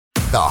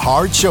The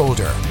Hard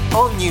Shoulder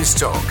on News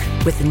Talk.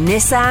 With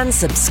Nissan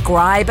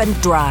Subscribe and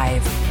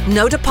Drive.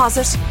 No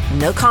deposit,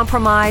 no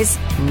compromise,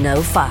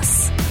 no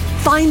fuss.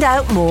 Find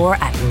out more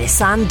at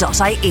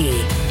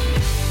nissan.ie.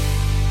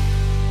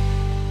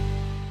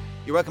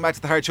 You're welcome back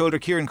to The Hard Shoulder.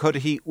 Kieran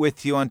Cuddihy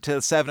with you until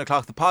 7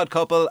 o'clock. The pod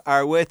couple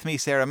are with me,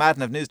 Sarah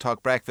Madden of News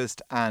Talk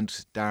Breakfast and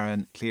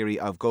Darren Cleary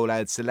of Go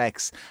Loud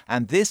Selects.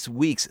 And this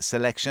week's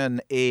selection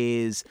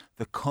is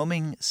The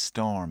Coming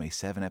Storm, a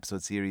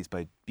 7-episode series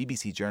by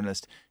BBC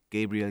journalist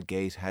Gabriel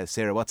Gatehouse.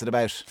 Sarah, what's it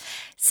about?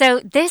 So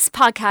this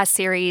podcast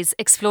series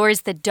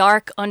explores the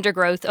dark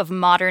undergrowth of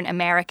modern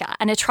America,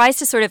 and it tries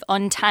to sort of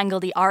untangle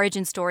the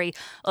origin story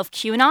of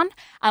QAnon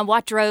and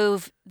what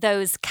drove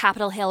those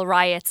Capitol Hill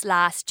riots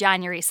last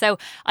January. So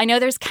I know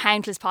there's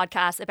countless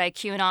podcasts about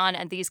QAnon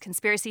and these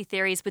conspiracy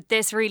theories, but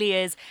this really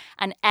is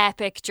an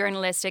epic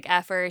journalistic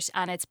effort,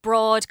 and it's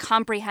broad,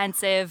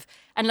 comprehensive,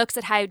 and looks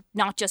at how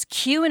not just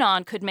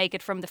QAnon could make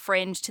it from the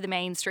fringe to the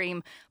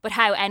mainstream, but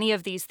how any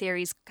of these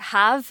theories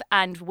have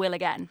and will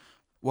again.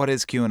 What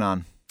is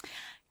QAnon?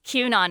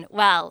 QAnon.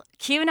 Well,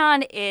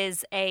 QAnon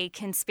is a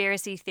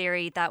conspiracy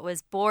theory that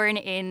was born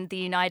in the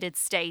United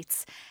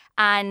States.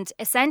 And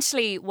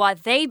essentially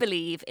what they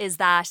believe is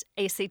that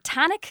a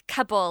satanic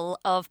cabal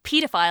of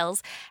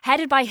paedophiles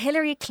headed by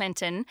Hillary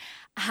Clinton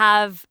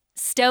have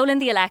stolen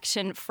the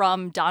election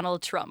from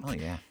Donald Trump. Oh,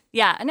 yeah.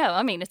 Yeah, no,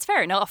 I mean, it's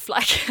fair enough.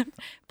 Like,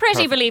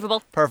 pretty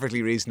believable.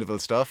 Perfectly reasonable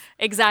stuff.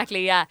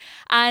 Exactly, yeah.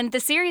 And the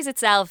series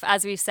itself,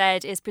 as we've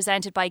said, is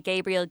presented by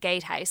Gabriel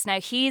Gatehouse.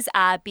 Now, he's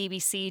a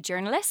BBC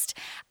journalist,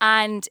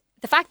 and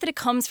the fact that it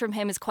comes from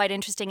him is quite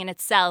interesting in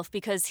itself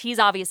because he's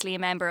obviously a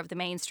member of the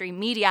mainstream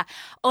media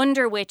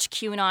under which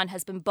QAnon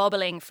has been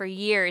bubbling for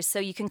years. So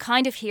you can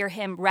kind of hear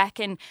him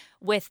reckon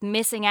with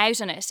missing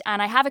out on it.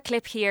 And I have a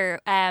clip here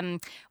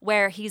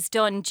where he's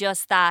done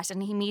just that,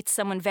 and he meets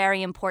someone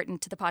very important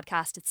to the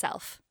podcast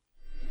itself.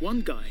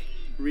 One guy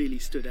really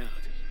stood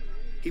out.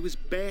 He was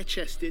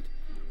bare-chested,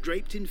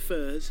 draped in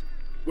furs,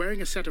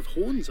 wearing a set of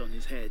horns on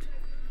his head.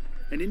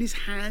 And in his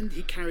hand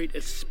he carried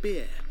a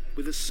spear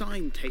with a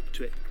sign taped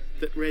to it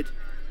that read,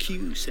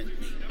 "Q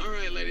sent me." All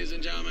right, ladies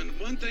and gentlemen,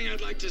 one thing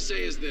I'd like to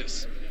say is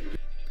this.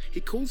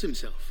 He calls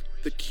himself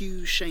the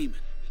Q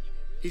Shaman.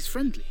 He's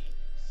friendly,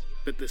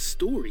 but the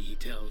story he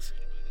tells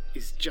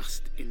is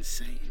just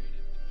insane.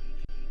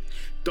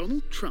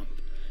 Donald Trump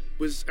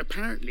was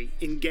apparently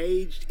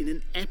engaged in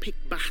an epic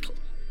battle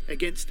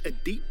against a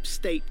deep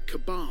state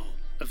cabal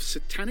of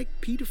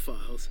satanic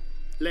paedophiles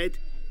led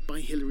by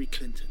Hillary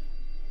Clinton.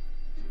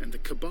 And the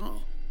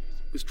cabal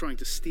was trying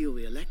to steal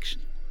the election.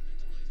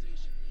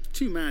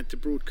 Too mad to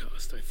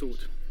broadcast, I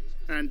thought.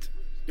 And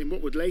in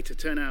what would later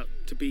turn out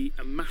to be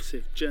a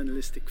massive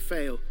journalistic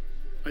fail,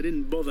 I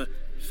didn't bother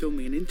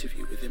filming an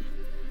interview with him.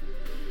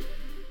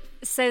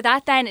 So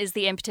that then is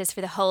the impetus for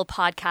the whole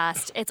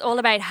podcast. It's all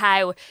about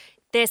how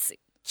this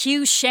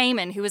Q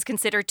Shaman, who was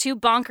considered too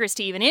bonkers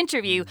to even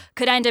interview,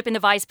 could end up in the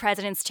vice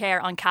president's chair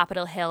on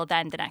Capitol Hill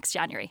then the next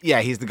January. Yeah,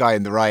 he's the guy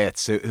in the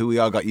riots who we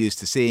all got used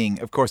to seeing.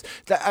 Of course,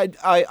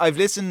 I've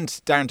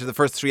listened, Darren, to the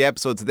first 3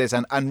 episodes of this,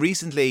 and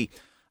recently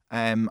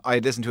I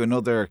listened to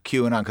another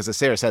QAnon, because as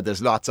Sarah said,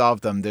 there's lots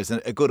of them. There's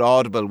a good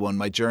Audible one,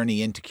 My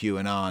Journey into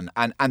QAnon,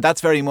 and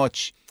that's very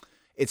much,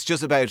 it's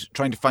just about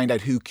trying to find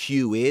out who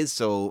Q is.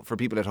 So for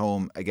people at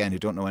home, again, who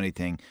don't know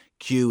anything,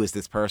 Q is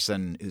this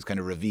person who's kind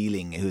of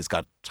revealing, who's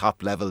got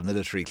top level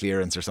military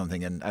clearance or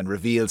something, and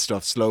reveals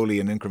stuff slowly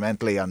and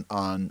incrementally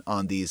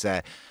on these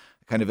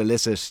kind of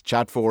illicit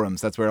chat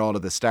forums. That's where all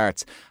of this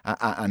starts,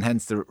 and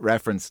hence the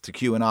reference to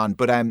QAnon.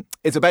 But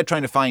it's about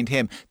trying to find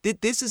him.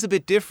 This is a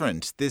bit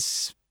different,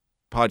 this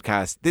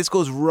podcast. This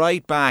goes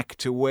right back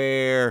to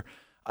where,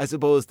 I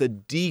suppose, the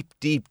deep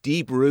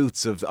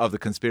roots of the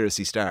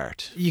conspiracy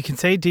start. You can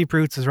say deep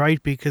roots is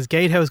right, because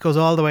Gatehouse goes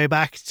all the way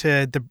back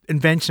to the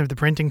invention of the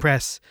printing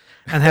press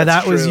and how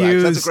that was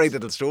used. That's a great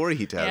little story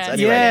he tells.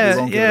 Yeah,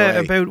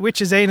 anyway, about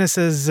witches'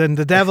 anuses and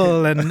the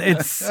devil, and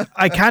it's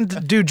I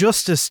can't do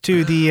justice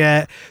to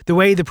the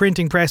way the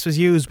printing press was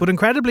used, but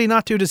incredibly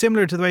not too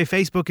dissimilar to the way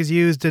Facebook is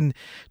used in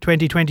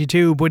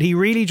 2022. But he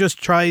really just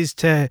tries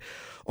to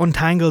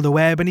untangle the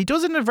web, and he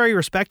does it in a very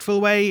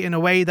respectful way, in a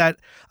way that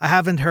I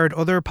haven't heard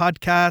other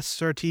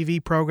podcasts or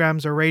TV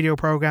programs or radio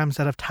programs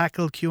that have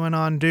tackled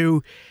QAnon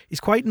do. He's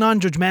quite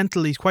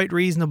non-judgmental, he's quite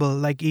reasonable.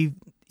 Like he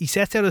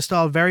sets out a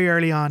stall very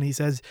early on. He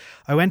says,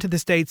 I went to the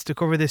States to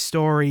cover this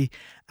story,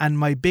 and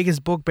my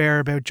biggest bugbear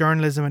about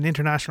journalism and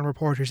international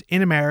reporters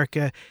in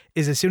America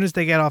is as soon as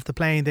they get off the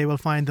plane, they will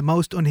find the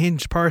most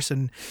unhinged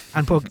person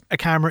and put a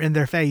camera in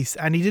their face.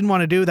 And he didn't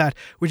want to do that,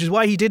 which is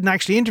why he didn't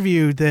actually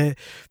interview the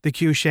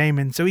Q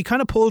Shaman. So he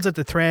kind of pulls at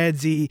the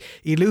threads. He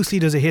loosely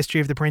does a history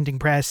of the printing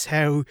press,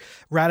 how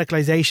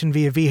radicalization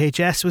via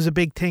VHS was a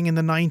big thing in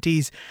the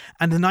 90s.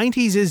 And the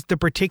 90s is the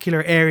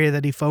particular area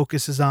that he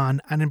focuses on,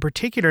 and in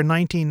particular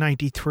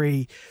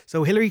 1993.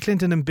 So Hillary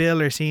Clinton and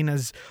Bill are seen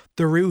as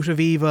the root of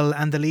evil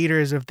and the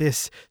leaders of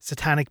this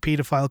satanic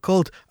paedophile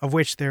cult, of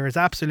which there is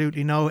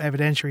absolutely no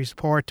evidentiary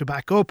support to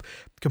back up,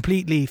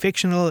 completely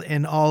fictional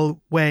in all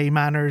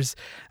manners.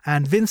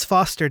 And Vince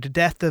Foster, the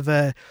death of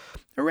a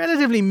a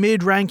relatively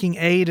mid-ranking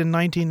aide in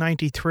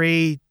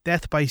 1993,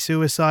 death by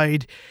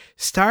suicide,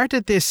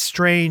 started this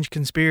strange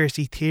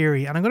conspiracy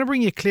theory. And I'm going to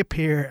bring you a clip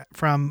here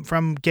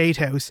from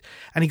Gatehouse.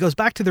 And he goes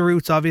back to the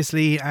roots,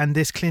 obviously, and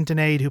this Clinton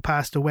aide who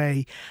passed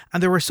away.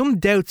 And there were some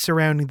doubts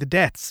surrounding the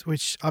deaths,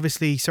 which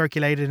obviously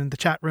circulated in the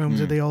chat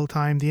rooms of the old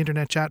time, the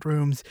internet chat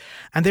rooms.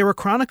 And they were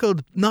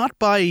chronicled not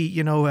by,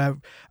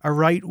 a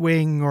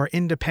right-wing or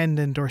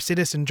independent or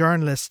citizen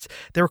journalist.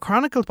 They were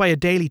chronicled by a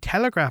Daily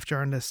Telegraph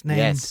journalist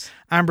named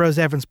Ambrose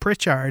Evans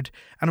Pritchard,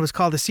 and it was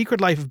called The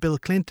Secret Life of Bill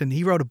Clinton.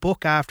 He wrote a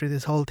book after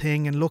this whole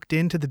thing and looked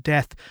into the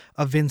death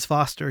of Vince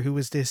Foster, who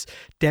was this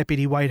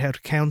deputy White House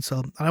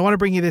counsel. And I want to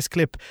bring you this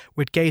clip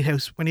with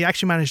Gatehouse when he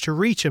actually managed to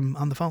reach him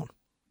on the phone.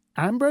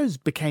 Ambrose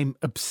became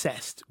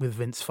obsessed with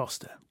Vince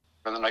Foster.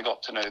 And then I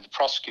got to know the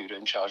prosecutor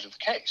in charge of the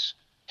case.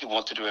 He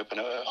wanted to open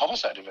a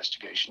homicide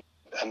investigation,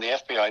 and the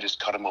FBI just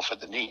cut him off at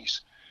the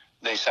knees.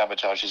 They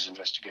sabotaged his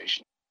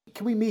investigation.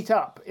 Can we meet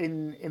up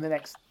in the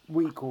next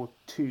week or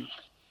two?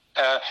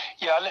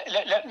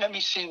 Let me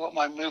see what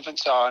my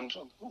movements are, and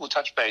we'll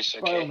touch base,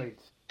 okay? By all means.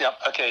 Yeah,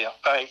 okay, yeah,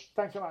 bye.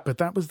 Thanks so much. But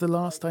that was the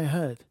last I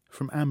heard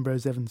from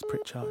Ambrose Evans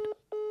Pritchard.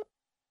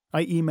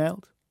 I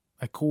emailed,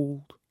 I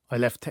called, I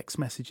left text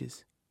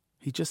messages.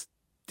 He just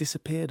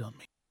disappeared on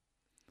me.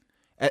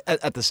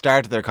 At the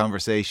start of their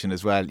conversation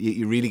as well,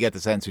 you really get the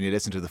sense when you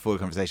listen to the full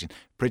conversation,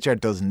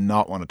 Pritchard does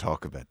not want to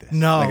talk about this.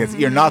 No.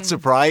 You're not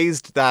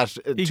surprised that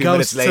 2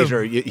 minutes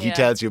later he Yeah.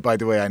 tells you, by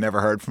the way, I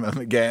never heard from him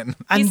again.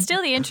 He's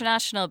still the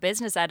international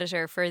business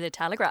editor for the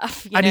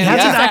Telegraph. And he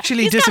hasn't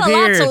actually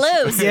disappeared. He's got a lot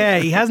to lose. Yeah,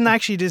 he hasn't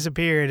actually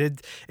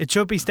disappeared. It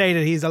should be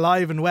stated he's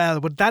alive and well,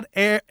 but that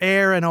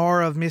air and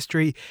aura of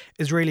mystery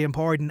is really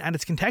important, and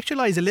it's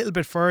contextualised a little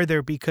bit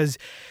further because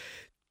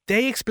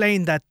they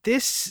explain that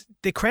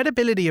the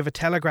credibility of a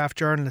Telegraph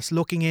journalist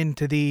looking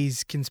into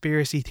these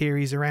conspiracy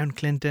theories around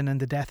Clinton and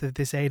the death of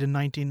this aide in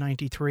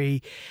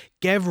 1993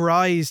 gave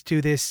rise to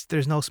this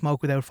 "there's no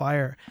smoke without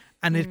fire."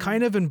 And it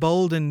kind of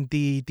emboldened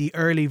the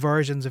early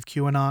versions of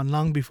QAnon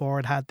long before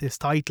it had this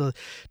title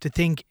to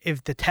think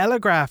if the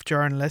Telegraph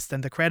journalists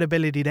and the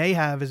credibility they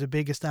have as a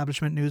big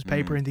establishment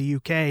newspaper in the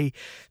UK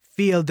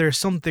feel there's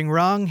something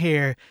wrong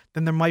here,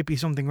 then there might be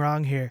something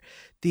wrong here.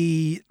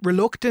 The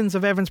reluctance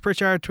of Evans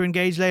Pritchard to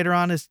engage later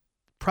on is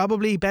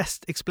probably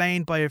best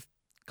explained by a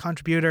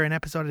contributor in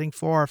episode, I think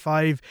 4 or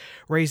 5,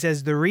 where he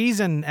says the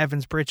reason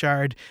Evans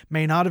Pritchard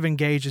may not have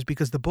engaged is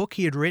because the book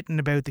he had written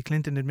about the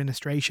Clinton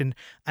administration,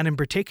 and in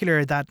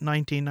particular that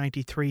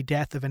 1993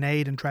 death of an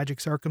aide in tragic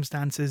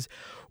circumstances,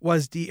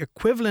 was the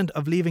equivalent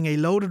of leaving a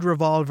loaded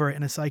revolver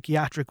in a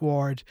psychiatric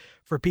ward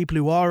for people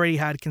who already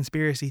had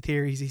conspiracy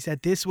theories. He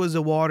said this was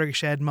a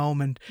watershed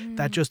moment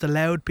that just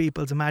allowed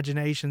people's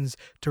imaginations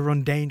to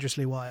run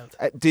dangerously wild.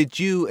 Did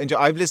you enjoy?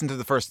 I've listened to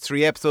the first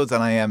 3 episodes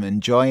and I am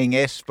enjoying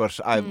it, but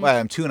I'm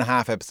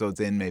 2.5 episodes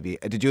in maybe.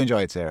 Did you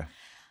enjoy it, Sarah?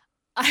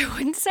 I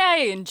wouldn't say I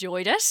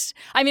enjoyed it.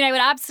 I mean, I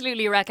would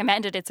absolutely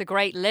recommend it. It's a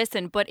great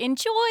listen, but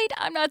enjoyed,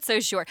 I'm not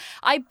so sure.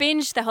 I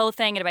binged the whole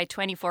thing in about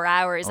 24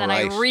 hours and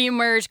I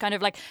re-emerged kind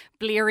of like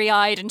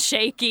bleary-eyed and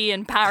shaky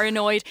and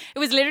paranoid. It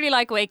was literally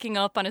like waking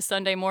up on a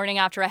Sunday morning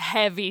after a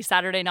heavy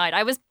Saturday night.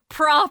 I was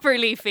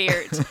properly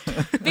feared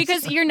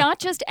because you're not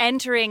just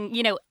entering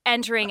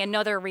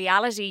another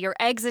reality, you're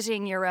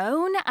exiting your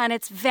own, and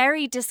it's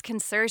very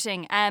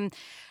disconcerting. I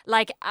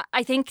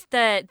think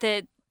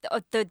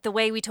the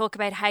way we talk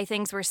about how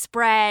things were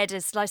spread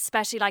is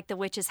especially like the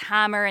witch's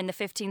hammer in the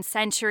 15th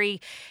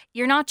century.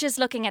 You're not just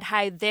looking at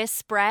how this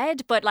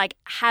spread, but like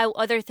how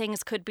other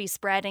things could be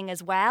spreading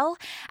as well.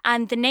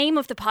 And the name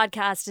of the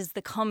podcast is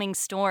The Coming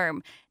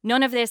Storm.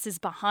 None of this is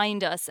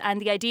behind us.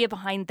 And the idea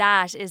behind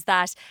that is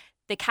that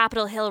the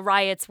Capitol Hill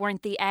riots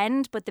weren't the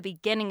end, but the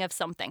beginning of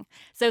something.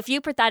 So if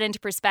you put that into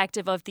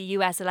perspective of the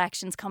US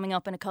elections coming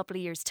up in a couple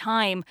of years'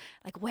 time,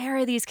 like where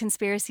are these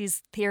conspiracy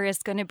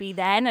theorists going to be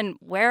then, and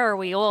where are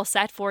we all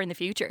set for in the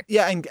future?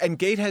 Yeah, and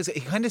Gatehouse,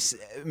 he kind of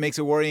makes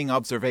a worrying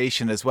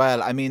observation as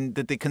well. I mean,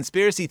 that the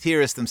conspiracy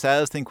theorists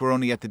themselves think we're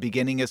only at the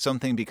beginning of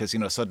something because,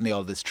 suddenly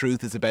all this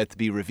truth is about to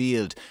be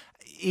revealed.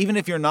 Even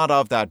if you're not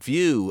of that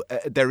view,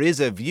 there is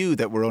a view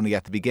that we're only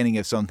at the beginning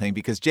of something,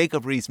 because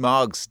Jacob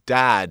Rees-Mogg's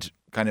dad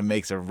kind of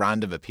makes a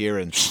random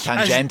appearance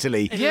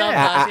tangentially.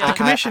 The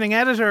commissioning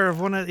editor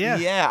of one of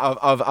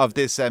of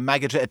this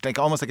like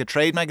almost like a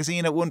trade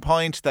magazine at one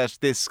point, that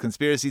this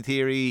conspiracy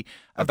theory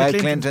about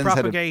Clintons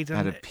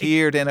had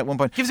appeared in at one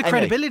point. Gives it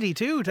credibility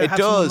too. To it have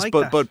does, like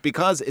but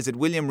because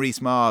William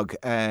Rees-Mogg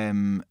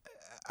had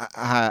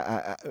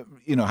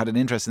an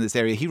interest in this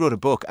area, he wrote a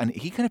book and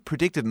he kind of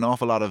predicted an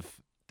awful lot of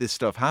this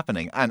stuff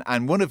happening,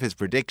 and one of his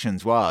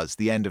predictions was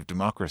the end of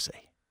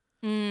democracy.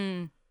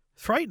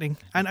 Frightening.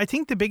 And I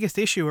think the biggest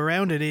issue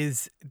around it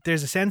is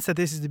there's a sense that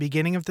this is the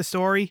beginning of the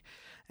story.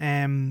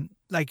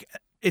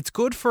 It's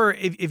good for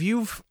if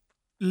you've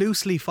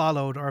loosely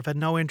followed or have had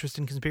no interest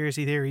in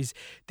conspiracy theories,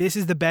 this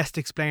is the best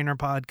explainer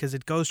pod because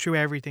it goes through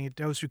everything. It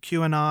goes through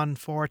QAnon,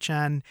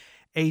 4chan,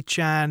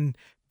 8chan,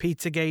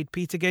 Pizzagate.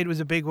 Pizzagate was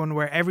a big one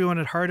where everyone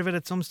had heard of it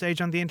at some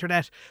stage on the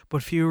internet,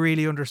 but few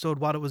really understood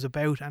what it was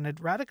about. And it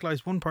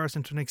radicalised one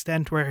person to an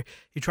extent where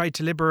he tried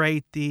to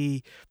liberate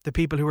the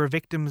people who were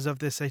victims of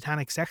this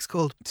satanic sex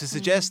cult. To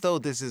suggest, though,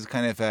 this is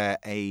kind of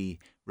a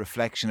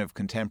reflection of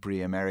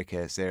contemporary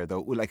America, Sarah,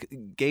 though, like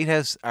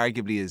Gatehouse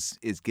arguably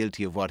is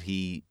guilty of what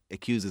he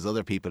accuses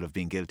other people of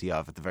being guilty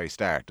of at the very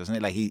start, doesn't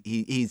he? Like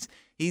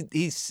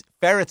he's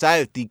ferrets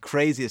out the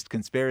craziest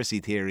conspiracy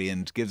theory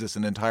and gives us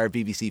an entire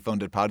BBC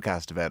funded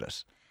podcast about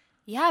it.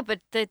 Yeah, but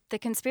the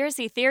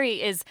conspiracy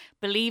theory is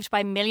believed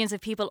by millions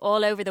of people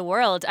all over the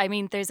world. I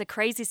mean, there's a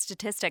crazy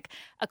statistic.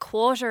 A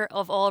quarter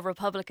of all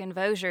Republican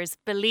voters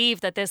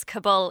believe that this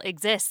cabal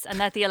exists and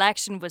that the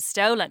election was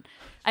stolen.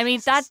 I mean,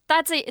 that's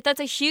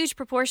a huge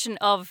proportion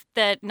of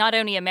not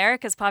only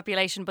America's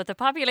population, but the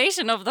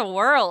population of the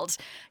world.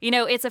 You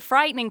know, it's a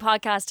frightening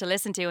podcast to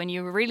listen to, and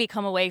you really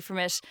come away from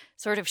it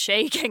sort of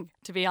shaking,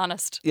 to be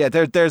honest. Yeah,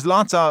 there's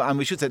lots of, and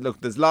we should say, look,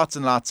 there's lots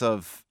and lots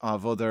of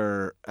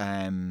other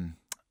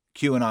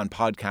QAnon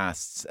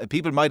podcasts.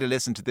 People might have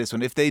listened to this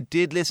one. If they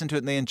did listen to it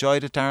and they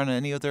enjoyed it, Darren,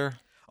 any other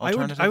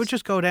alternatives? I would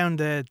just go down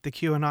the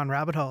QAnon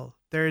rabbit hole.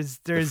 There's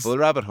the full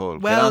rabbit hole.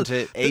 Well, get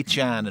on to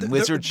 8chan and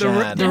Wizard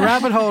Chan. The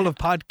rabbit hole of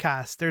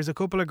podcasts. There's a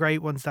couple of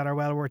great ones that are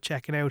well worth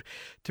checking out.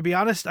 To be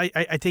honest,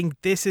 I think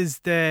this is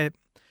the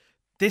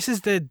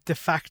de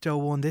facto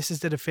one. This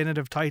is the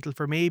definitive title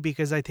for me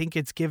because I think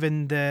it's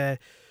given the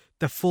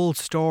full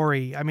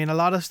story. I mean, a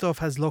lot of stuff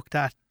has looked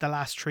at the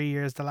last 3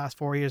 years, the last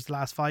 4 years, the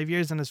last 5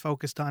 years, and is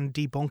focused on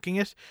debunking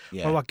it.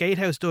 Yeah. But what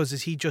Gatehouse does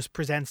is he just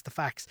presents the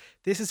facts.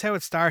 This is how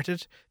it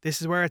started,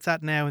 this is where it's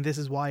at now, and this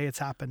is why it's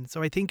happened.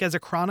 So I think as a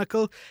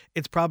chronicle,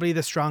 it's probably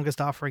the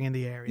strongest offering in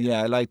the area.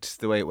 Yeah, I liked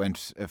the way it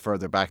went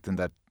further back than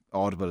that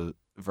Audible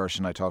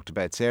version I talked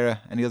about.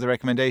 Sarah, any other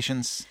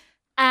recommendations?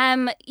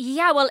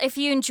 Yeah, well, if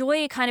you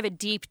enjoy kind of a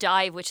deep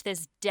dive, which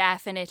this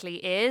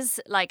definitely is,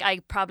 like I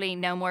probably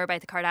know more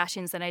about the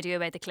Kardashians than I do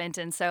about the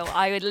Clintons, so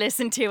I would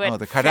listen to it. Oh,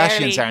 the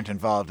Kardashians aren't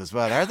involved as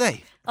well, are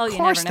they? Oh, of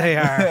course they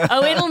are.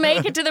 Oh, it'll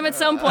make it to them at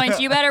some point.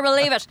 You better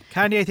believe it.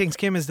 Kanye thinks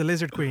Kim is the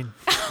lizard queen.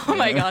 Oh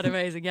my God,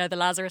 amazing. Yeah, the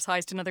Lazarus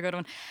Heist, another good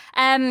one.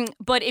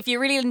 But if you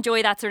really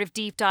enjoy that sort of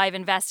deep dive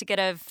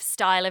investigative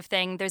style of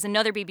thing, there's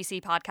another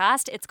BBC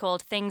podcast. It's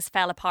called Things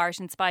Fell Apart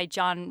and it's by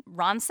John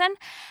Ronson.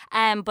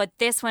 But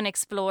this one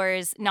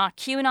explores not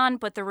QAnon,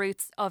 but the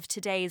roots of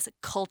today's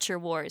culture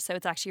wars. So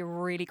it's actually a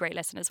really great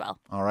listen as well.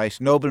 All right.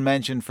 Noble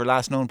mention for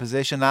Last Known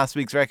Position, last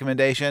week's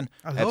recommendation.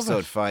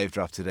 Episode 5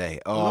 dropped today.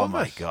 Oh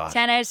my God.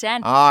 10 out of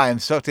 10. I'm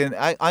sucked in.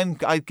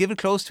 I'd give it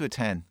close to a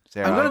 10.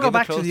 Sarah, I'm going to go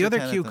back to the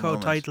other Q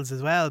Code titles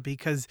as well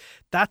because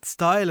that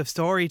style of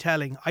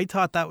storytelling, I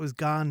thought that was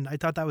gone. I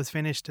thought that was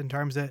finished in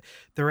terms of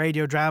the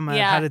radio drama.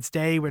 It had its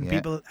day when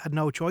people had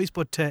no choice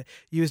but to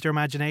use their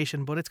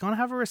imagination, but it's going to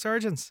have a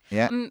resurgence.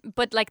 Yeah.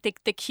 But like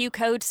the Q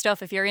Code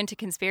stuff, if you're into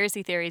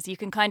conspiracy theories, you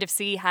can kind of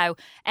see how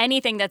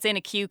anything that's in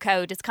a Q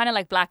Code, it's kind of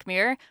like Black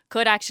Mirror,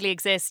 could actually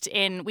exist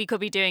we could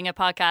be doing a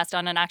podcast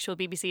on an actual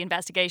BBC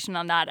investigation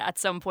on that at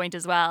some point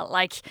as well.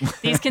 Like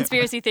these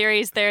conspiracy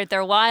theories,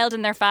 they're wild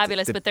and they're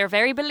fabulous, but they're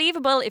very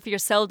believable if you're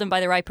sold them by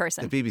the right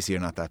person. The BBC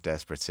are not that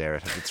desperate, Sarah.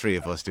 The three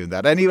of us doing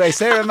that. Anyway,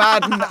 Sarah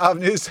Madden of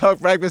News Talk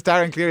Breakfast,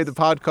 Darren Cleary, the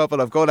pod couple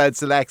of Go Loud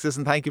Selects.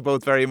 And thank you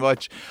both very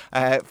much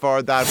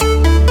for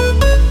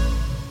that.